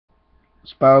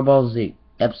Spyro Ball Z,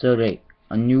 Episode 8,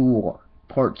 A New War,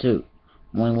 Part 2.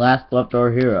 When we last left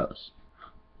our heroes,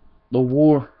 the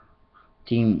war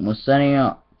team was setting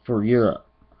up for Europe.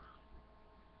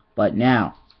 But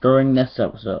now, during this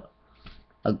episode,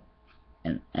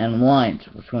 an alliance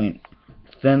between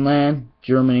Finland,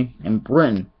 Germany, and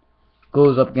Britain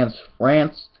goes up against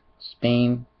France,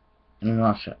 Spain, and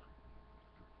Russia.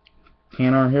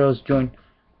 Can our heroes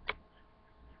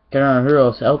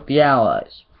help the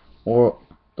Allies, or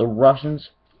the Russians,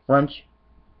 French,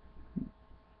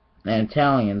 and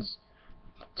Italians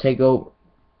take over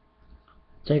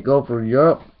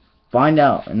Europe? Find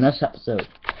out in this episode.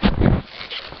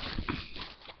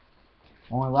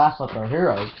 When we last left our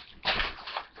heroes.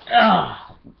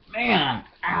 Ah, man.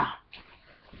 Ah.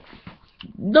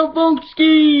 The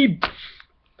Funky!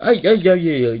 Ay, ay, ay,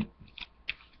 ay, ay.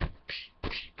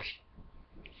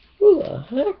 Who the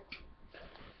heck?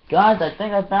 Guys, I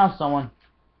think I found someone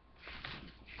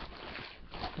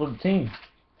for the team.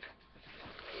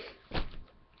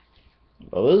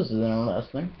 Oh, this is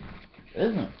interesting,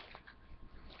 isn't it?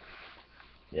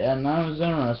 Yeah, none of it's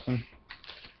interesting.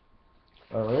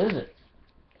 Or is it?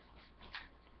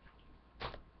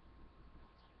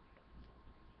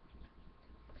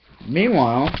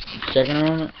 Meanwhile, checking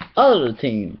around the other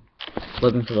team,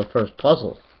 looking for the first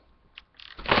puzzle.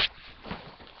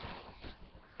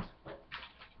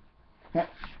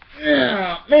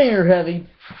 Man, you're heavy.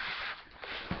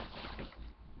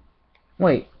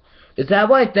 Wait, is that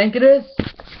what I think it is?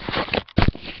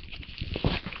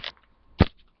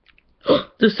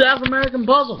 The South American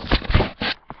puzzle.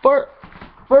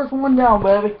 First one down,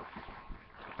 baby.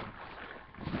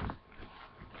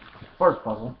 First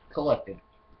puzzle collected.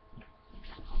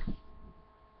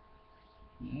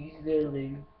 Easy there,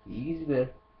 baby. Easy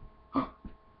there.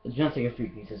 It's just like a few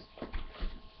pieces.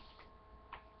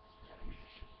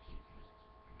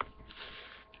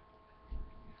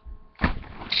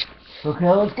 Okay,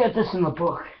 let's get this in the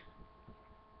book.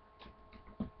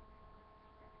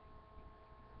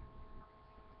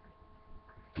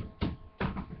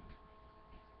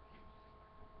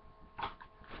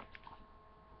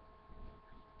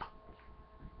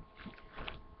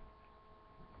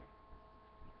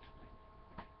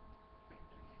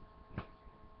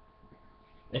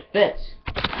 It fits.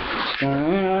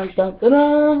 Dun, dun, dun,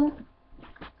 dun.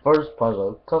 First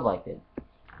puzzle collected.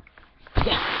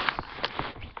 Yeah.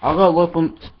 I'll go look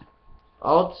for.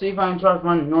 I'll see if I can try to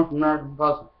find a North American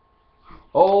puzzle.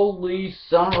 Holy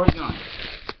son of a gun!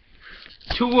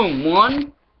 2 in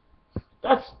 1?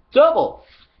 That's double.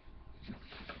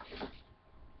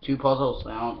 2 puzzles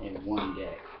found in 1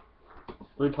 day.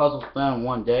 3 puzzles found in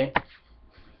 1 day.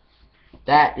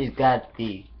 That has got to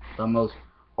be the most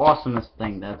awesomest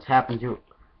thing that's happened to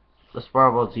the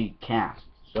Spyro Z cast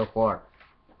so far.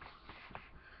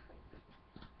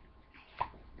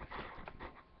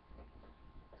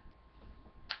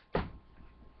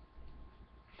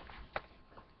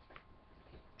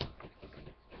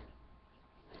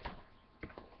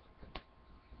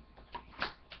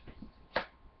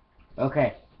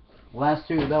 Okay, last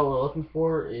 2 that we're looking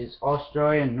for is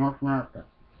Australia and North America.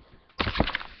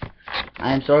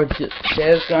 I am sorry to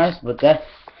say this, guys, but that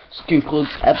concludes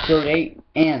episode 8,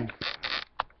 and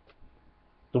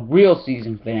the real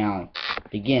season finale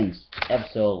begins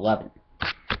episode 11.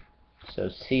 So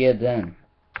see you then.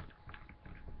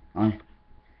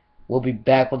 We'll be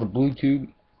back with a Blue Tube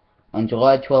on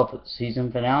July 12th,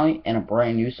 season finale, and a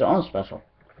brand new song special.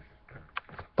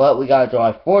 But we got a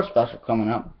July 4th special coming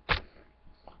up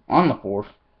on the 4th,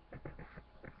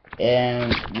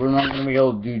 and we're not going to be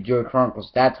able to do Joy Chronicles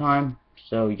that time,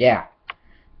 so yeah.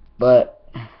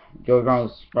 But Joy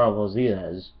Chronicles Spyro Z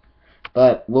is.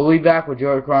 But we'll be back with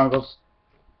Joy Chronicles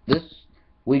this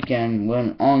weekend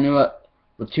with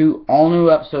 2 all new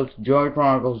episodes of Joy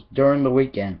Chronicles during the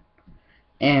weekend,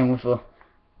 and with a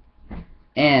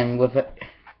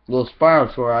little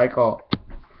Spyro story I call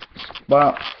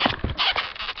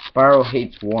Spyro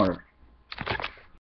Hates Water.